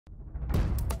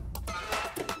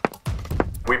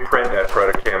We print at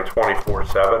Protocam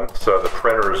 24/7, so the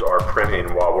printers are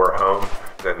printing while we're home,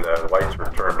 then the lights are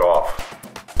turned off.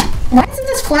 Why isn't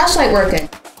this flashlight working?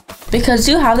 Because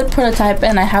you have the prototype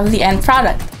and I have the end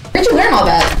product. Where'd you learn all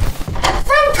that?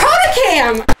 From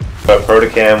Protocam! At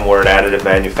Protocam, we're an additive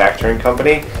manufacturing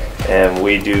company, and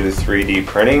we do 3D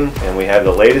printing, and we have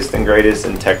the latest and greatest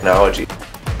in technology.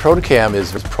 Protocam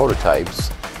is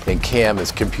prototypes, and CAM is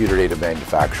computer-aided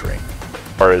manufacturing.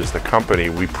 As far as the company,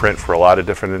 we print for a lot of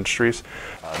different industries.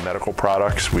 Medical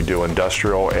products, we do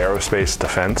industrial, aerospace,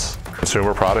 defense,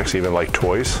 consumer products, even like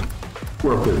toys.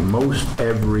 Work with most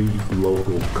every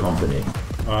local company.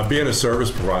 Being a service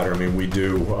provider, I mean, we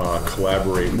do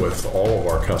collaborate with all of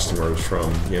our customers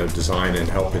from design and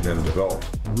helping them develop.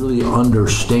 Really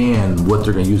understand what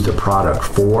they're going to use the product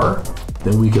for,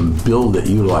 then we can build it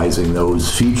utilizing those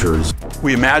features.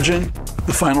 We imagine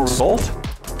the final result,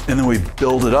 and then we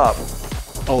build it up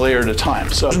a layer at a time.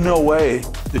 So there's no way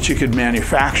that you could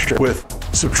manufacture with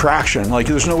subtraction. Like,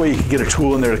 there's no way you could get a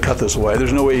tool in there to cut this away.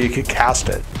 There's no way you could cast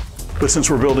it. But since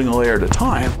we're building a layer at a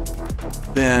time,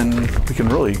 then we can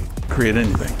really create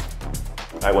anything.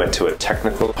 I went to a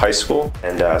technical high school,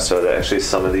 and so that actually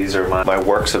some of these are my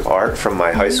works of art from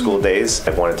my high school days.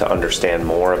 I wanted to understand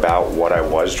more about what I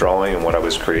was drawing and what I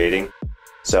was creating.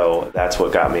 So that's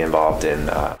what got me involved in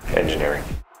engineering.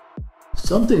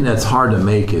 Something that's hard to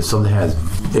make is something that has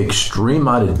extreme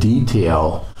amount of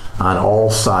detail on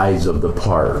all sides of the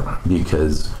part,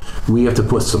 because we have to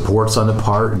put supports on the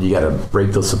part, and you got to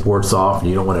break those supports off, and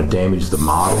you don't want to damage the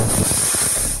model.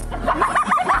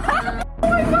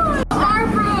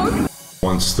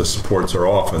 Once the supports are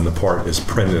off and the part is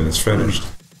printed and is finished,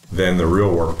 then the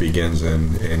real work begins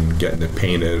in getting it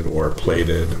painted or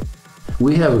plated.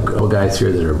 We have a couple guys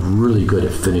here that are really good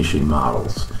at finishing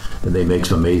models, and they make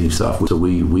some amazing stuff. So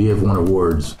we have won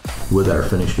awards with our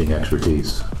finishing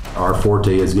expertise. Our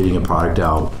forte is getting a product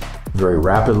out very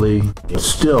rapidly and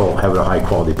still having a high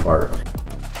quality part.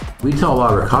 We tell a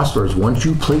lot of our customers, once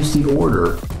you place the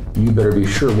order, you better be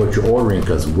sure what you're ordering,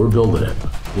 because we're building it.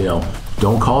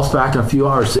 Don't call us back in a few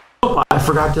hours. Say, oh, I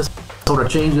forgot this, so to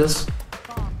change this.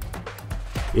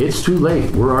 It's too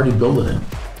late. We're already building it.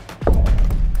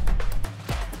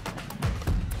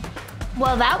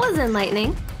 Well, that was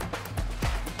enlightening.